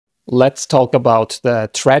let's talk about the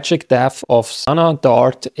tragic death of Zhanna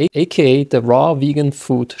aka the raw vegan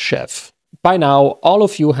food chef. By now, all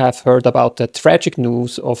of you have heard about the tragic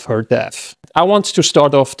news of her death. I want to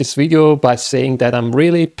start off this video by saying that I'm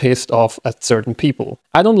really pissed off at certain people.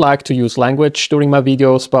 I don't like to use language during my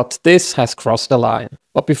videos, but this has crossed the line.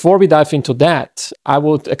 But before we dive into that, I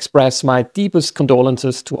would express my deepest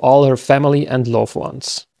condolences to all her family and loved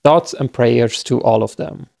ones. Thoughts and prayers to all of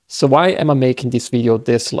them. So why am I making this video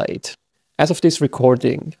this late? As of this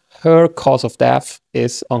recording, her cause of death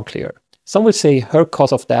is unclear. Some will say her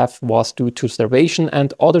cause of death was due to starvation,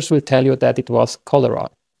 and others will tell you that it was cholera.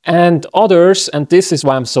 And others, and this is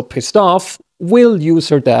why I'm so pissed off, will use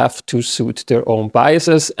her death to suit their own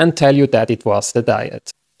biases and tell you that it was the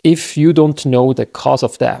diet. If you don't know the cause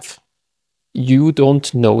of death, you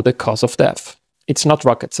don't know the cause of death. It's not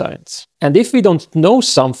rocket science. And if we don't know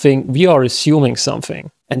something, we are assuming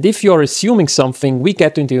something. And if you are assuming something, we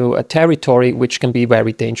get into a territory which can be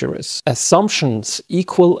very dangerous. Assumptions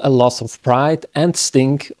equal a loss of pride and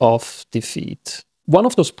stink of defeat. One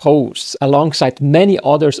of those posts, alongside many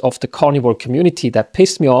others of the carnivore community that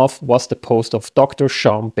pissed me off, was the post of Dr.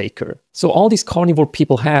 Sean Baker. So all these carnivore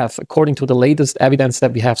people have, according to the latest evidence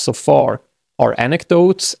that we have so far, are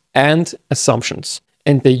anecdotes and assumptions.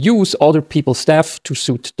 And they use other people's death to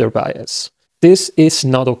suit their bias. This is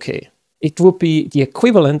not okay. It would be the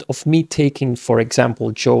equivalent of me taking, for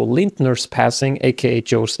example, Joe Lindner's passing, aka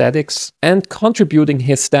Joe Statics, and contributing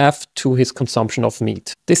his death to his consumption of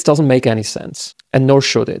meat. This doesn't make any sense, and nor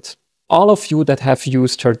should it. All of you that have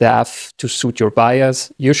used her death to suit your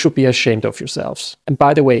bias, you should be ashamed of yourselves. And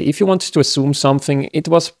by the way, if you want to assume something, it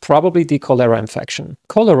was probably the cholera infection.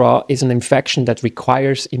 Cholera is an infection that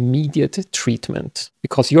requires immediate treatment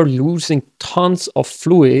because you're losing tons of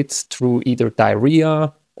fluids through either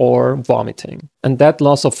diarrhea or vomiting. And that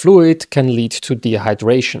loss of fluid can lead to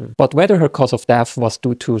dehydration. But whether her cause of death was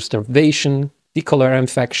due to starvation, the cholera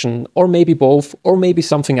infection, or maybe both, or maybe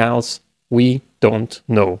something else, we don't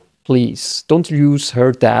know. Please don't use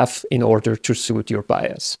her death in order to suit your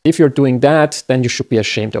bias. If you're doing that, then you should be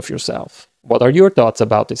ashamed of yourself. What are your thoughts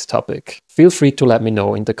about this topic? Feel free to let me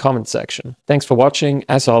know in the comment section. Thanks for watching,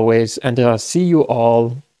 as always, and see you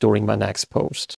all during my next post.